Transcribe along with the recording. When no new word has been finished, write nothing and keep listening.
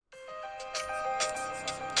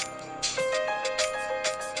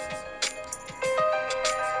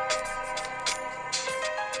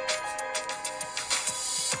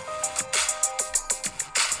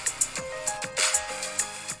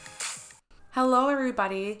Hello,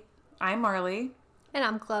 everybody. I'm Marley. And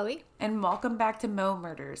I'm Chloe. And welcome back to Mo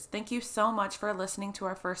Murders. Thank you so much for listening to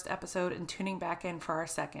our first episode and tuning back in for our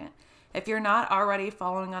second. If you're not already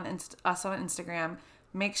following us on Instagram,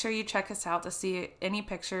 make sure you check us out to see any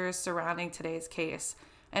pictures surrounding today's case.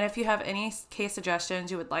 And if you have any case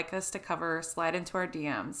suggestions you would like us to cover, slide into our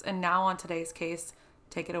DMs. And now on today's case,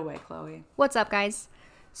 take it away, Chloe. What's up, guys?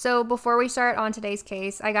 So before we start on today's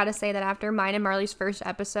case, I gotta say that after mine and Marley's first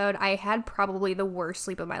episode, I had probably the worst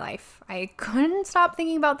sleep of my life. I couldn't stop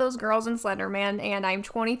thinking about those girls in Slender Man, and I'm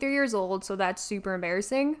 23 years old, so that's super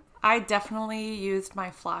embarrassing. I definitely used my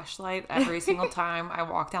flashlight every single time I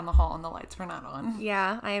walked down the hall and the lights were not on.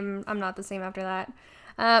 Yeah, I'm not the same after that.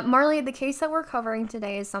 Marley, the case that we're covering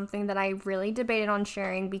today is something that I really debated on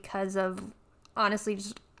sharing because of, honestly,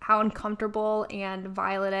 just how uncomfortable and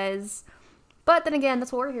vile it is. But then again,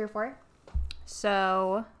 that's what we're here for.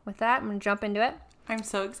 So, with that, I'm going to jump into it. I'm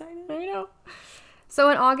so excited. I know.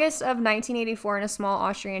 So, in August of 1984, in a small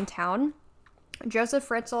Austrian town, Joseph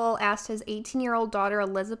Fritzl asked his 18-year-old daughter,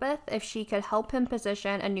 Elisabeth, if she could help him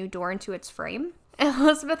position a new door into its frame.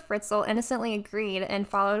 Elisabeth Fritzl innocently agreed and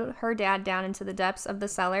followed her dad down into the depths of the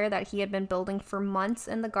cellar that he had been building for months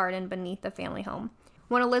in the garden beneath the family home.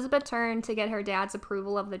 When Elisabeth turned to get her dad's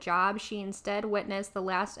approval of the job, she instead witnessed the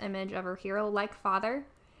last image of her hero-like father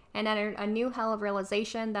and entered a new hell of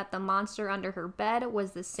realization that the monster under her bed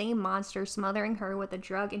was the same monster smothering her with a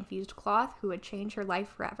drug-infused cloth who would change her life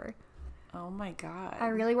forever. Oh my god. I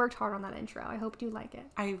really worked hard on that intro. I hope you like it.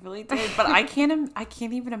 I really did, but I can't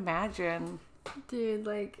even imagine. Dude,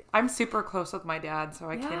 like... I'm super close with my dad, so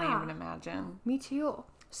I can't even imagine. Me too.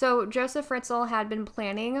 So, Joseph Fritzl had been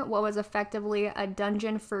planning what was effectively a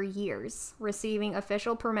dungeon for years, receiving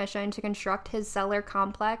official permission to construct his cellar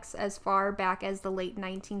complex as far back as the late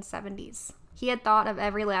 1970s. He had thought of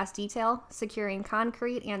every last detail, securing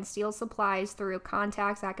concrete and steel supplies through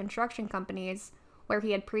contacts at construction companies where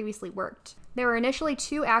he had previously worked. There were initially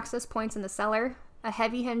 2 access points in the cellar, a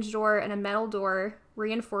heavy hinge door and a metal door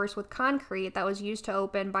reinforced with concrete that was used to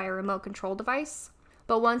open by a remote control device.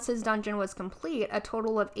 But once his dungeon was complete, a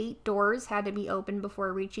total of 8 doors had to be opened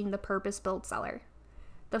before reaching the purpose-built cellar.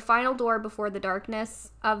 The final door before the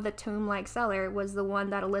darkness of the tomb-like cellar was the one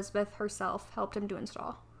that Elisabeth herself helped him to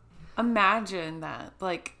install. Imagine that,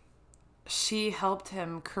 like, she helped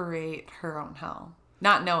him create her own hell.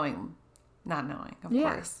 Not knowing, of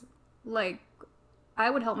course. Like, I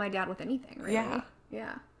would help my dad with anything, really.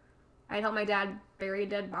 Yeah. I'd help my dad bury a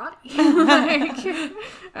dead body.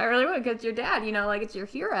 I really would, because your dad, it's your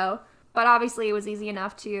hero. But obviously it was easy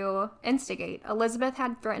enough to instigate. Elisabeth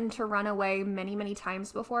had threatened to run away many, many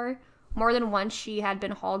times before. More than once she had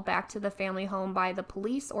been hauled back to the family home by the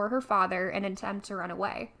police or her father in an attempt to run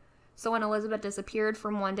away. So when Elisabeth disappeared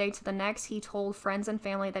from one day to the next, he told friends and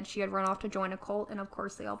family that she had run off to join a cult, and of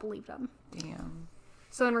course they all believed him. Damn.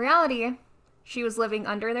 So in reality, she was living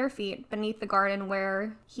under their feet beneath the garden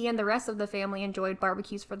where he and the rest of the family enjoyed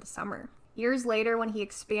barbecues for the summer. Years later, when he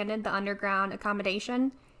expanded the underground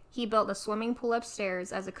accommodation, he built a swimming pool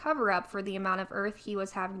upstairs as a cover-up for the amount of earth he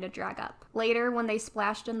was having to drag up. Later, when they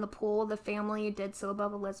splashed in the pool, the family did so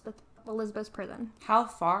above Elizabeth's prison. How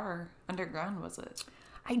far underground was it?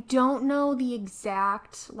 I don't know the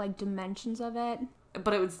exact, dimensions of it.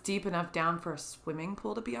 But it was deep enough down for a swimming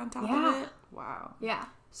pool to be on top of it? Wow. Yeah.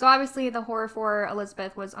 So obviously the horror for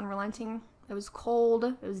Elisabeth was unrelenting. It was cold.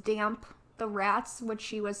 It was damp. The rats, which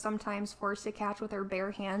she was sometimes forced to catch with her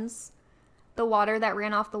bare hands. The water that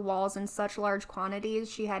ran off the walls in such large quantities,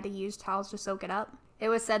 she had to use towels to soak it up. It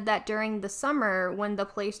was said that during the summer, when the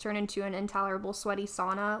place turned into an intolerable sweaty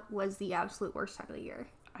sauna, was the absolute worst time of the year.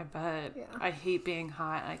 I bet. Yeah. I hate being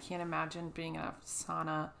hot. I can't imagine being in a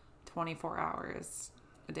sauna 24 hours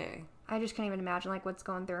a day. I just can't even imagine, what's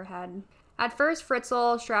going through her head. At first,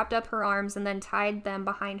 Fritzl strapped up her arms and then tied them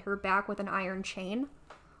behind her back with an iron chain,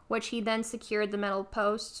 which he then secured the metal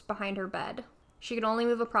posts behind her bed. She could only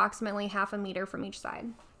move approximately half a meter from each side.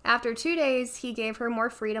 After 2 days, he gave her more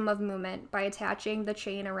freedom of movement by attaching the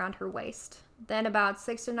chain around her waist. Then, about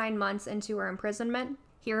 6 to 9 months into her imprisonment,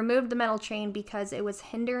 he removed the metal chain because it was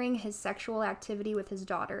hindering his sexual activity with his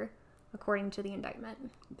daughter, according to the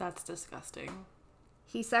indictment. That's disgusting.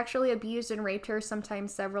 He sexually abused and raped her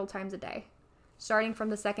sometimes several times a day, starting from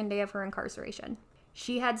the second day of her incarceration.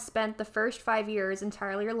 She had spent the first 5 years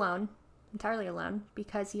entirely alone,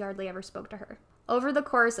 because he hardly ever spoke to her. Over the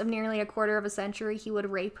course of nearly a quarter of a century, he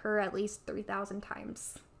would rape her at least 3,000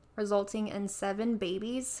 times, resulting in 7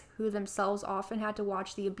 babies who themselves often had to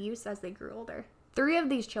watch the abuse as they grew older. 3 of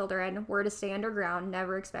these children were to stay underground,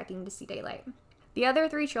 never expecting to see daylight. The other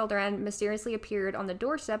 3 children mysteriously appeared on the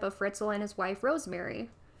doorstep of Fritzl and his wife, Rosemary,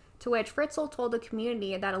 to which Fritzl told the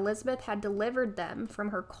community that Elisabeth had delivered them from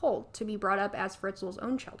her cult to be brought up as Fritzl's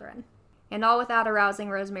own children, and all without arousing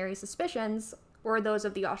Rosemary's suspicions or those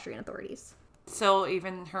of the Austrian authorities. So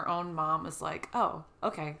even her own mom is like, oh,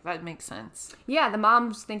 okay, that makes sense. Yeah, the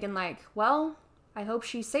mom's thinking like, well, I hope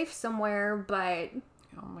she's safe somewhere, but...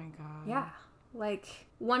 Oh my God. Yeah. Like,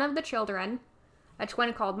 one of the children, a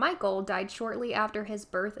twin called Michael, died shortly after his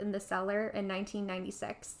birth in the cellar in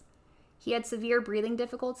 1996. He had severe breathing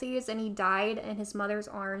difficulties, and he died in his mother's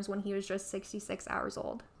arms when he was just 66 hours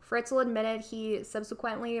old. Fritzl admitted he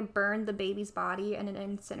subsequently burned the baby's body in an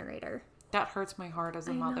incinerator. That hurts my heart as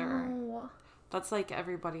a mother. Know. That's like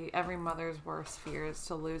every mother's worst fear is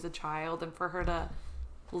to lose a child, and for her to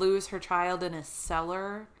lose her child in a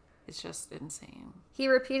cellar, it's just insane. He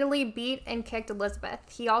repeatedly beat and kicked Elisabeth.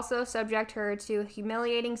 He also subjected her to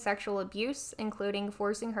humiliating sexual abuse, including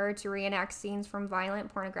forcing her to reenact scenes from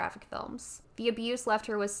violent pornographic films. The abuse left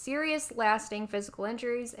her with serious, lasting physical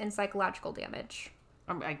injuries and psychological damage.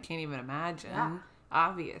 I can't even imagine,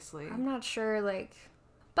 obviously. I'm not sure,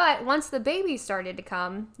 But once the baby started to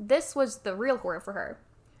come, this was the real horror for her.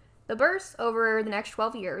 The births over the next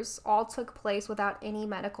 12 years all took place without any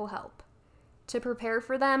medical help. To prepare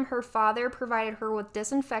for them, her father provided her with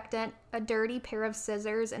disinfectant, a dirty pair of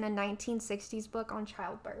scissors, and a 1960s book on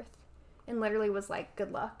childbirth. And literally was like,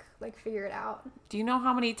 good luck. Figure it out. Do you know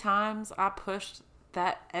how many times I pushed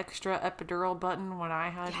that extra epidural button when I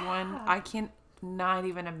had one? I can't not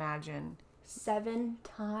even imagine. 7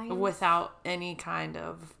 times? Without any kind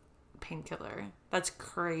of painkiller. That's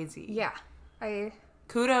crazy. Yeah.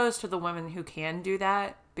 Kudos to the women who can do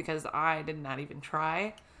that, because I did not even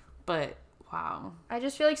try. But wow. I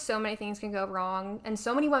just feel like so many things can go wrong, and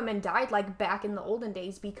so many women died back in the olden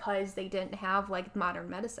days because they didn't have modern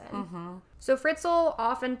medicine. Mm-hmm. So Fritzl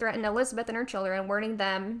often threatened Elisabeth and her children, warning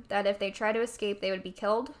them that if they tried to escape, they would be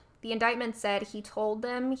killed. The indictment said he told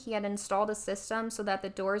them he had installed a system so that the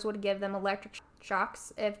doors would give them electric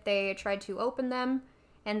shocks if they tried to open them,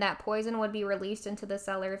 and that poison would be released into the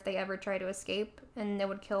cellar if they ever tried to escape, and it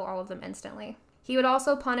would kill all of them instantly. He would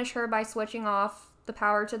also punish her by switching off the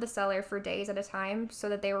power to the cellar for days at a time so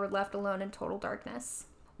that they were left alone in total darkness.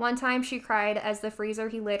 One time she cried as the freezer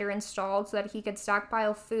he later installed so that he could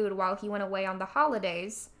stockpile food while he went away on the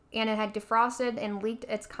holidays, and it had defrosted and leaked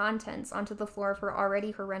its contents onto the floor of her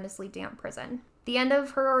already horrendously damp prison. The end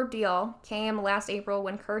of her ordeal came last April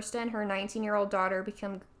when Kirsten, her 19-year-old daughter,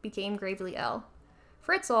 became gravely ill.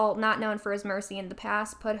 Fritzl, not known for his mercy in the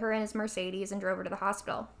past, put her in his Mercedes and drove her to the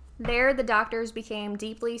hospital. There, the doctors became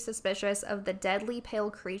deeply suspicious of the deadly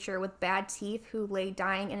pale creature with bad teeth who lay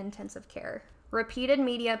dying in intensive care. Repeated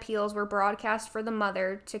media appeals were broadcast for the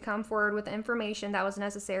mother to come forward with information that was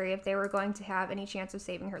necessary if they were going to have any chance of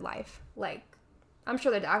saving her life. I'm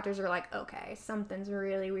sure the doctors are like, okay, something's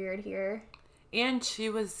really weird here. And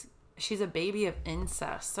she's a baby of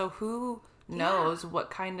incest, so who knows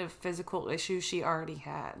what kind of physical issues she already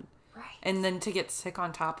had. Right. And then to get sick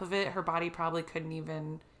on top of it, her body probably couldn't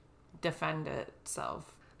even defend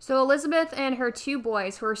itself. So Elisabeth and her 2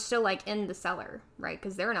 boys, who are still in the cellar, right?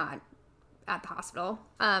 Because they're not at the hospital.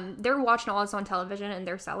 They're watching all this on television in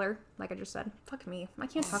their cellar, like I just said. Fuck me. I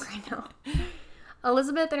can't talk right now.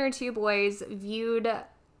 Elisabeth and her 2 boys viewed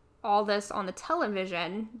all this on the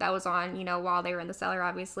television that was on, while they were in the cellar,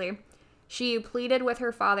 obviously. She pleaded with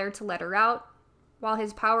her father to let her out. While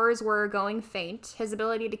his powers were going faint, his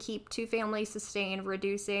ability to keep 2 families sustained,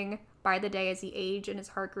 reducing by the day as he aged and his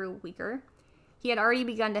heart grew weaker. He had already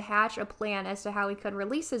begun to hatch a plan as to how he could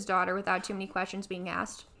release his daughter without too many questions being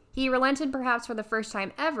asked. He relented perhaps for the first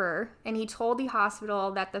time ever, and he told the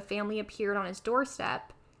hospital that the family appeared on his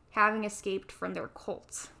doorstep, having escaped from their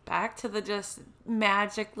cult. Back to the just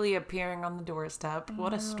magically appearing on the doorstep.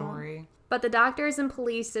 What a story. But the doctors and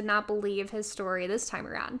police did not believe his story this time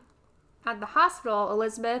around. At the hospital,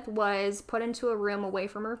 Elisabeth was put into a room away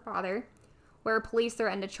from her father, where police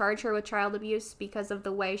threatened to charge her with child abuse because of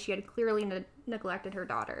the way she had clearly neglected her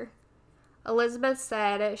daughter. Elisabeth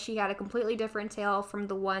said she had a completely different tale from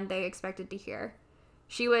the one they expected to hear.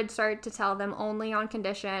 She would start to tell them only on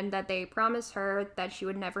condition that they promised her that she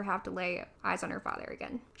would never have to lay eyes on her father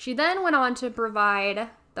again. She then went on to provide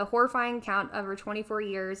the horrifying account of her 24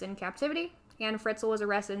 years in captivity, and Fritzl was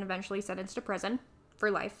arrested and eventually sentenced to prison for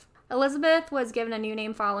life. Elisabeth was given a new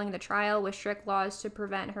name following the trial, with strict laws to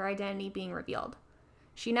prevent her identity being revealed.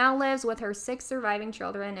 She now lives with her 6 surviving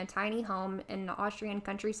children in a tiny home in the Austrian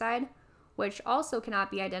countryside, which also cannot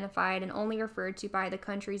be identified and only referred to by the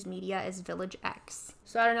country's media as Village X.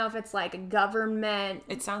 So I don't know if it's a government...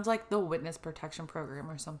 It sounds like the witness protection program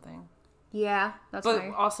or something. Yeah, that's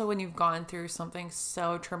right. But also when you've gone through something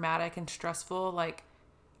so traumatic and stressful,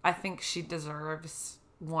 I think she deserves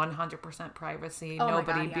 100% privacy. Oh my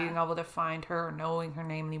Nobody God, yeah. being able to find her or knowing her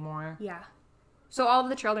name anymore. Yeah. So all of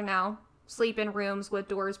the children now sleep in rooms with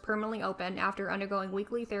doors permanently open after undergoing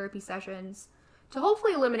weekly therapy sessions to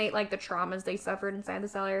hopefully eliminate like the traumas they suffered inside the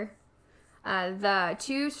cellar. The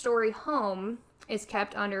 2-story home is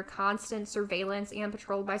kept under constant surveillance and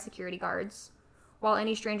patrolled by security guards, while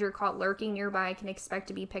any stranger caught lurking nearby can expect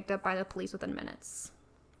to be picked up by the police within minutes.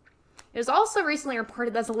 It was also recently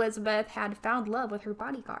reported that Elisabeth had found love with her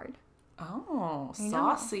bodyguard. Oh,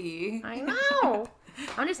 saucy. I know.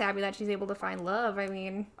 I'm just happy that she's able to find love.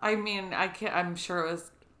 I'm sure it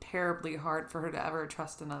was terribly hard for her to ever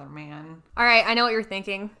trust another man. All right, I know what you're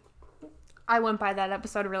thinking. I went by that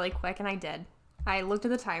episode really quick, and I did. I looked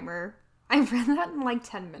at the timer. I read that in like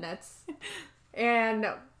 10 minutes. And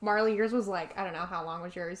Marley, yours was like, I don't know, how long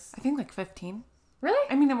was yours? I think like 15. Really?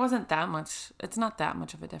 I mean, it wasn't that much. It's not that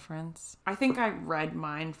much of a difference. I think I read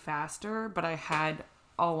mine faster, but I had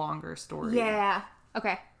a longer story. Yeah.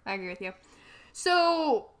 Okay, I agree with you.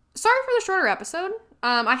 So, sorry for the shorter episode.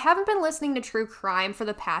 I haven't been listening to true crime for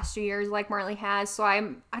the past 2 years like Marley has, so I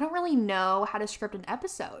don't really know how to script an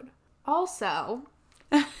episode. Also,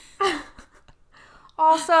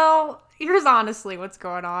 here's honestly what's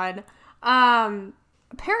going on.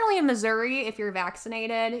 Apparently in Missouri, if you're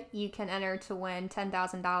vaccinated, you can enter to win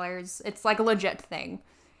 $10,000. It's like a legit thing.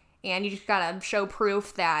 And you just gotta show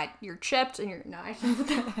proof that you're chipped and you're... No, I shouldn't put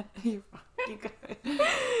that.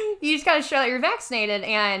 You just gotta show that you're vaccinated,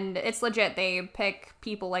 and it's legit. They pick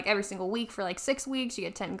people like every single week for like 6 weeks. You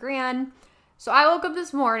get 10 grand. So I woke up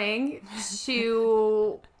this morning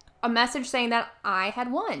to a message saying that I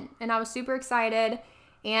had won, and I was super excited.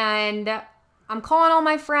 And I'm calling all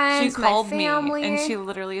my friends, she called my family. me, and she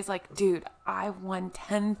literally is like, dude, I won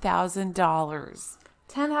 $10,000.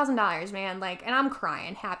 $10,000, man. Like, and I'm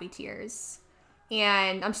crying, happy tears.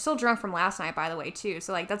 And I'm still drunk from last night, by the way, too.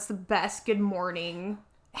 So, like, that's the best good morning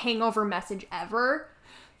hangover message ever.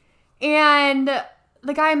 And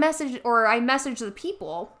the guy I messaged the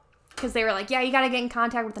people, because they were like, yeah, you got to get in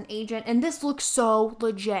contact with an agent. And this looks so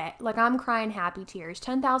legit. Like, I'm crying happy tears.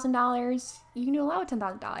 $10,000. You can do a lot with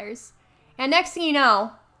 $10,000. And next thing you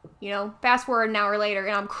know, fast forward an hour later,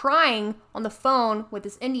 and I'm crying on the phone with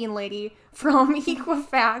this Indian lady from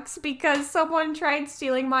Equifax because someone tried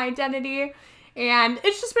stealing my identity. And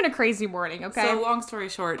it's just been a crazy morning, okay? So, long story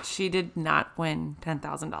short, she did not win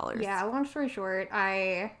 $10,000. Yeah, long story short,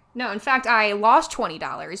 in fact, I lost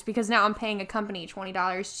 $20 because now I'm paying a company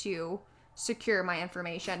 $20 to secure my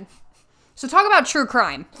information. So talk about true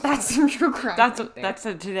crime. That's some true crime. That's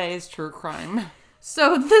today's true crime.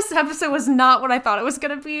 So this episode was not what I thought it was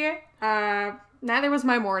going to be. Neither was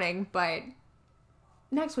my morning, but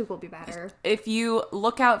next week will be better. If you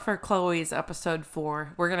look out for Chloe's episode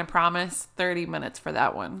 4, we're going to promise 30 minutes for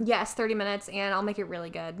that one. Yes, 30 minutes, and I'll make it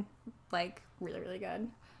really good. Like, really, really good.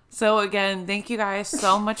 So again, thank you guys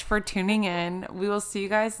so much for tuning in. We will see you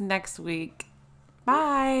guys next week.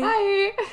 Bye. Bye.